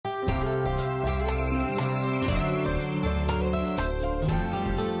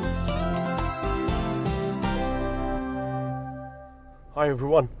Hi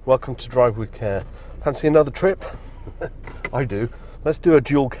everyone, welcome to Drive with Care. Fancy another trip? I do. Let's do a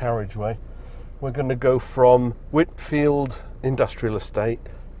dual carriageway. We're going to go from Whitfield Industrial Estate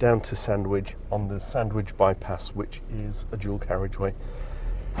down to Sandwich on the Sandwich bypass, which is a dual carriageway,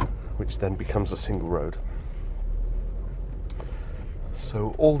 which then becomes a single road.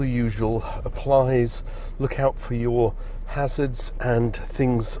 So all the usual applies. Look out for your hazards and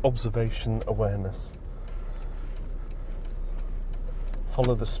things, observation, awareness.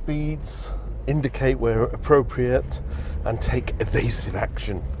 Follow the speeds, indicate where appropriate, and take evasive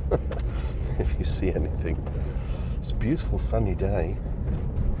action if you see anything. It's a beautiful sunny day.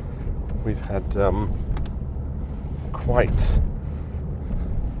 We've had quite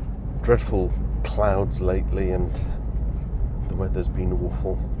dreadful clouds lately and the weather's been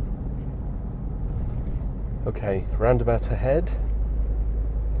awful. Okay, roundabout ahead.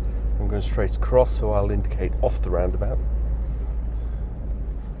 I'm going straight across, so I'll indicate off the roundabout.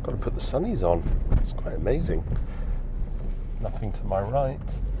 Got to put the sunnies on. It's quite amazing. Nothing to my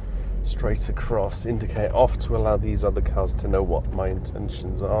right. Straight across, indicate off to allow these other cars to know what my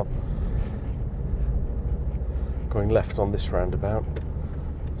intentions are. Going left on this roundabout.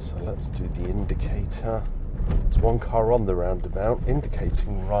 So let's do the indicator. There's one car on the roundabout,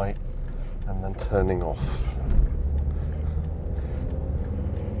 indicating right and then turning off.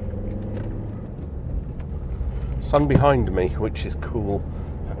 Sun behind me, which is cool.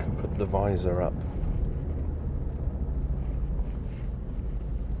 I can put the visor up.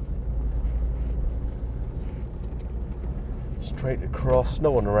 Straight across,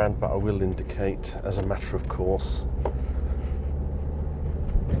 no one around, but I will indicate as a matter of course.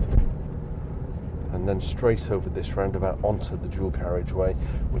 And then straight over this roundabout onto the dual carriageway,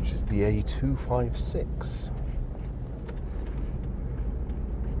 which is the A256.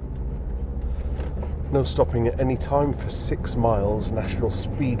 No stopping at any time for 6 miles. National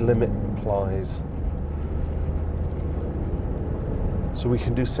speed limit applies. So we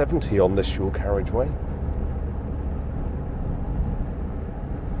can do 70 on this dual carriageway.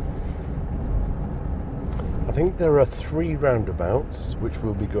 I think there are 3 roundabouts which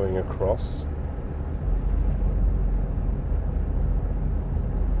we'll be going across.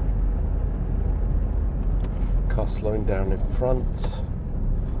 Car slowing down in front.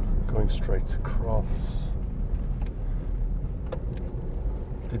 Going straight across.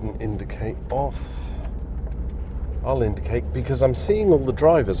 Didn't indicate off. I'll indicate because I'm seeing all the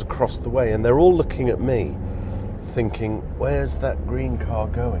drivers across the way and they're all looking at me thinking, where's that green car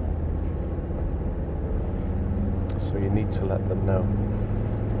going? So you need to let them know.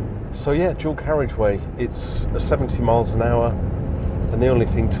 So yeah, dual carriageway, it's 70 miles an hour and the only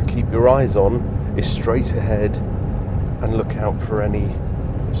thing to keep your eyes on is straight ahead and look out for any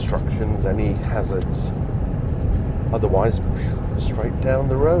obstructions, any hazards. Otherwise, straight down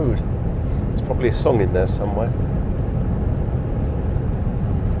the road. There's probably a song in there somewhere.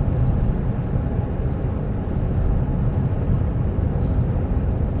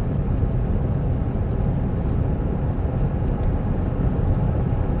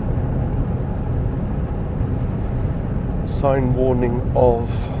 Sign warning of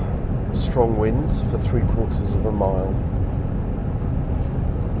strong winds for 3/4 of a mile.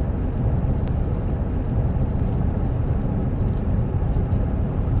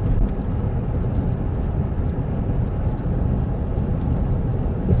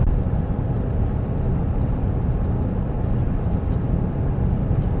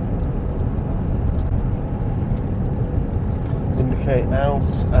 Indicate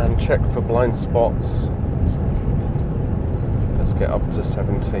out and check for blind spots. Let's get up to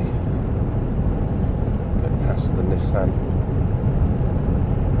 70. Get past the Nissan.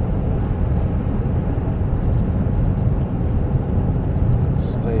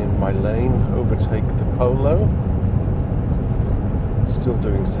 Stay in my lane, overtake the Polo. Still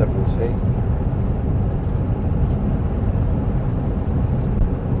doing 70.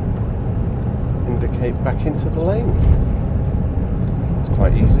 Indicate back into the lane. It's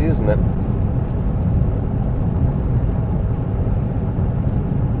quite easy, isn't it?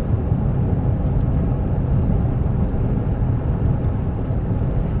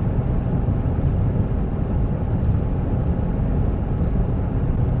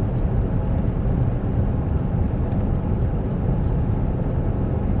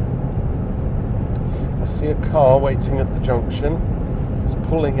 I see a car waiting at the junction. It's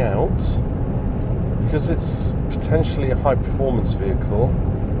pulling out. Because it's potentially a high performance vehicle,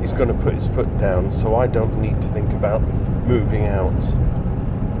 he's going to put his foot down, so I don't need to think about moving out.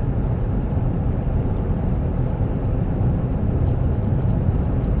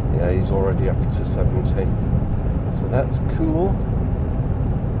 Yeah, he's already up to 70. So that's cool.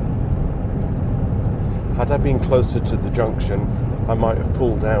 Had I been closer to the junction, I might have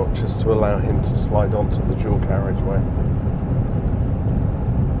pulled out just to allow him to slide onto the dual carriageway.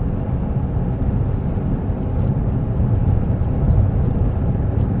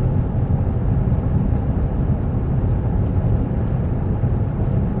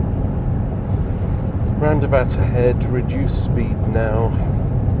 Roundabout ahead, reduce speed now.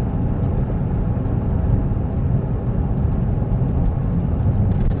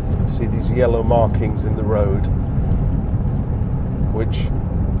 See these yellow markings in the road, which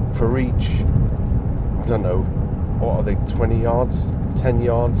for each, I don't know, what are they, 20 yards, 10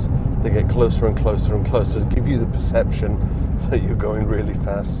 yards, they get closer and closer and closer to give you the perception that you're going really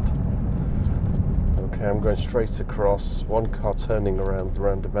fast. Okay, I'm going straight across, one car turning around the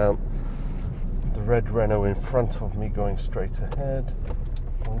roundabout, the red Renault in front of me going straight ahead,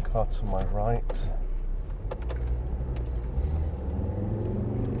 one car to my right.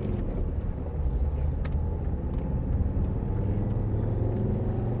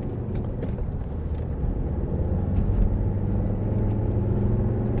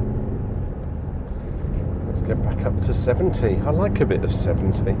 Get back up to 70. I like a bit of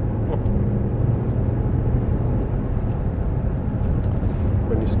 70.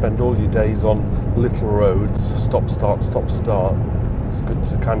 When you spend all your days on little roads, stop, start, it's good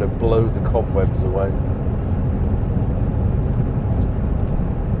to kind of blow the cobwebs away.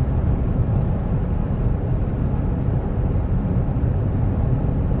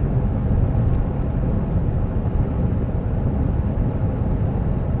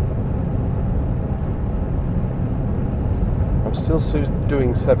 I'm still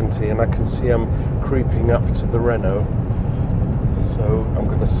doing 70 and I can see I'm creeping up to the Renault, so I'm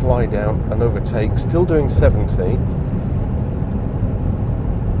going to slide out and overtake, still doing 70,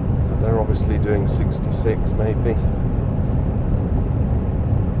 but they're obviously doing 66 maybe.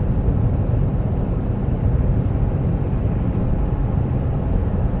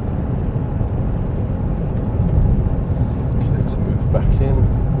 Clear to move back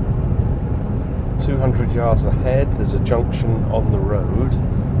in. 200 yards ahead, there's a junction on the road,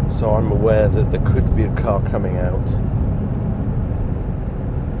 so I'm aware that there could be a car coming out.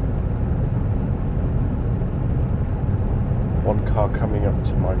 One car coming up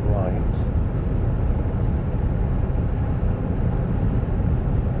to my right.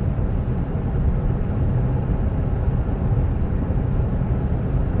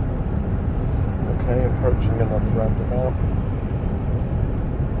 Okay, approaching another roundabout.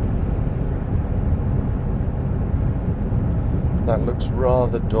 That looks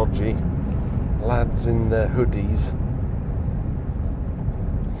rather dodgy. Lads in their hoodies.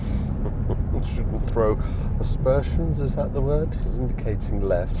 Shouldn't throw aspersions, is that the word? He's indicating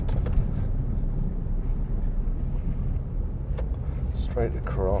left. Straight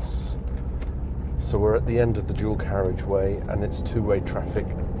across. So we're at the end of the dual carriageway and it's two-way traffic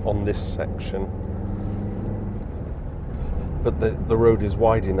on this section. But the road is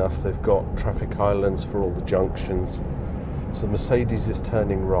wide enough, they've got traffic islands for all the junctions. So Mercedes is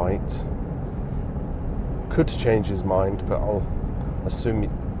turning right. Could change his mind, but I'll assume,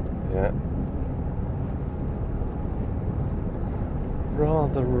 yeah.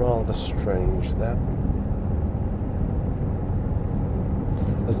 Rather strange that.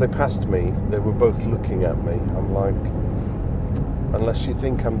 As they passed me, they were both looking at me. I'm like, unless you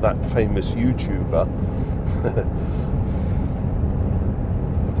think I'm that famous YouTuber, I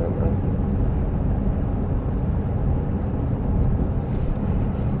don't know.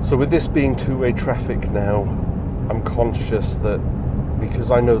 So with this being two-way traffic now, I'm conscious that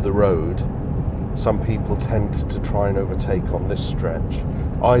because I know the road, some people tend to try and overtake on this stretch,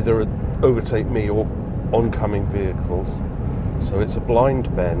 either overtake me or oncoming vehicles. So it's a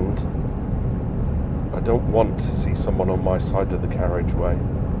blind bend. I don't want to see someone on my side of the carriageway.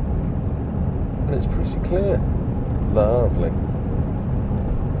 And it's pretty clear. Lovely.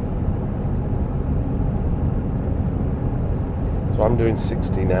 So I'm doing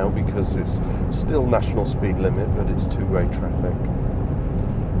 60 now because it's still national speed limit, but it's two-way traffic.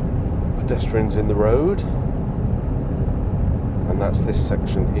 Pedestrians in the road, and that's this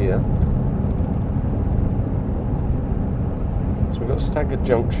section here. So we've got Staggered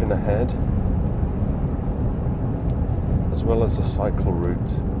Junction ahead, as well as a cycle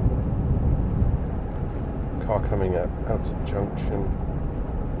route. Car coming out of junction.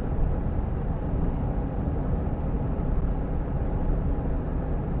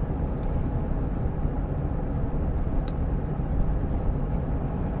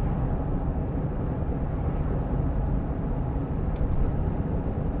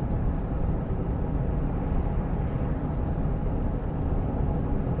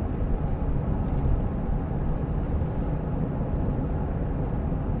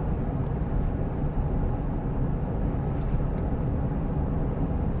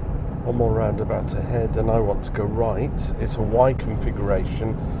 one more roundabout ahead, and I want to go right. It's a Y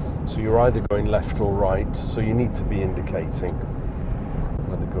configuration, so you're either going left or right, so you need to be indicating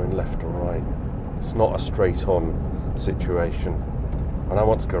either going left or right. It's not a straight on situation, and I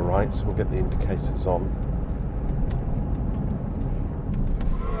want to go right, so we'll get the indicators on.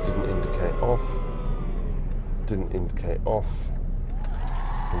 Didn't indicate off, didn't indicate off,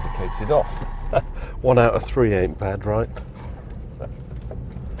 indicated off. 1 out of 3 ain't bad, right?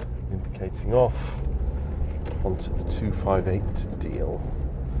 Indicating off onto the 258 deal,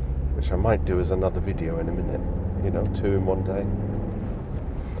 which I might do as another video in a minute, you know, 2 in one day.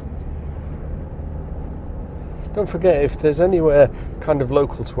 Don't forget, if there's anywhere kind of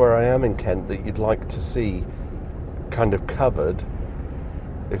local to where I am in Kent that you'd like to see kind of covered,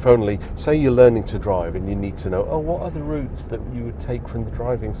 if only, say you're learning to drive and you need to know, oh, what are the routes that you would take from the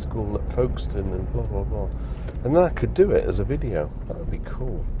driving school at Folkestone and blah, blah, blah. And then I could do it as a video. That would be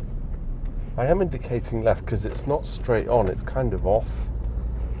cool. I am indicating left because it's not straight on, it's kind of off.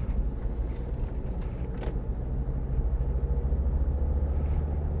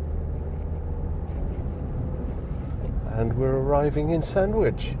 And we're arriving in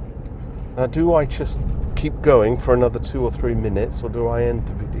Sandwich. Now, do I just keep going for another 2 or 3 minutes, or do I end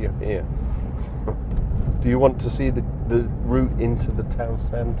the video here? Do you want to see the route into the town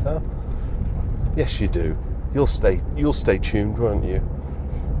centre? Yes, you do. You'll stay tuned, won't you?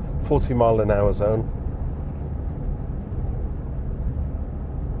 40-mile-an-hour zone.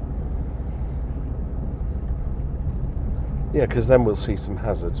 Yeah, because then we'll see some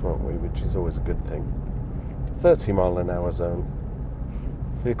hazards, won't we? Which is always a good thing. 30-mile-an-hour zone.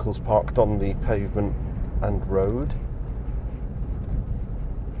 Vehicles parked on the pavement and road.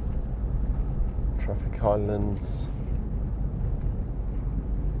 Traffic islands.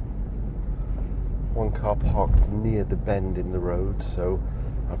 One car parked near the bend in the road, so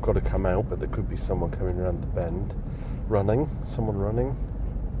I've got to come out, but there could be someone coming around the bend. Someone running.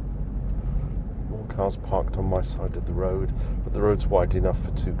 More cars parked on my side of the road, but the road's wide enough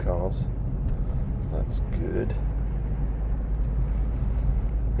for 2 cars. So that's good.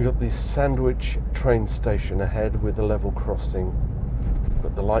 We've got the Sandwich train station ahead with a level crossing,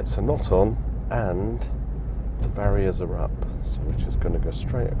 but the lights are not on and the barriers are up. So we're just going to go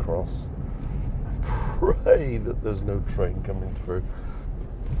straight across and pray that there's no train coming through.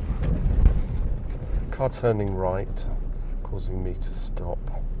 Car turning right, causing me to stop.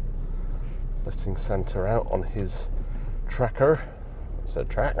 Letting Santa out on his tracker. It's a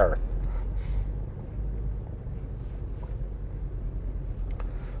tracker.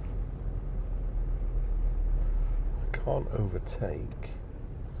 I can't overtake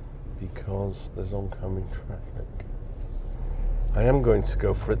because there's oncoming traffic. I am going to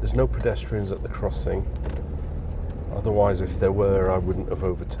go for it. There's no pedestrians at the crossing. Otherwise, if there were, I wouldn't have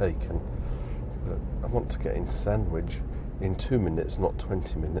overtaken. But I want to get in Sandwich in 2 minutes, not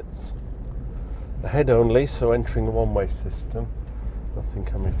 20 minutes. Ahead only, so entering the one-way system. Nothing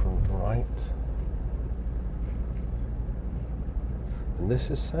coming from the right. And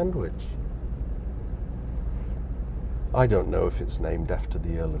this is Sandwich. I don't know if it's named after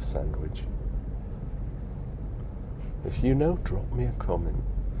the Earl of Sandwich. If you know, drop me a comment.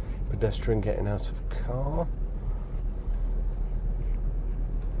 Pedestrian getting out of car.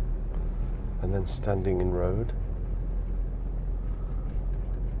 And then standing in road.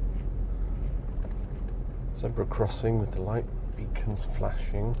 Zebra crossing with the light beacons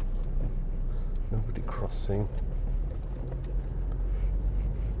flashing. Nobody crossing.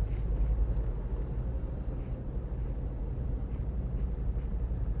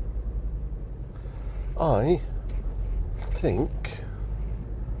 I think...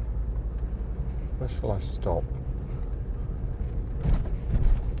 Where shall I stop? I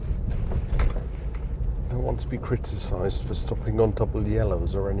don't want to be criticised for stopping on double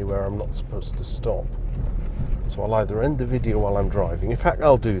yellows or anywhere I'm not supposed to stop. So I'll either end the video while I'm driving. In fact,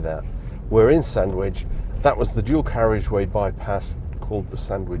 I'll do that. We're in Sandwich. That was the dual carriageway bypass called the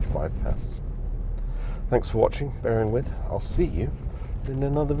Sandwich bypass. Thanks for watching, bearing with. I'll see you in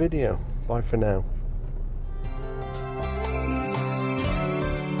another video. Bye for now.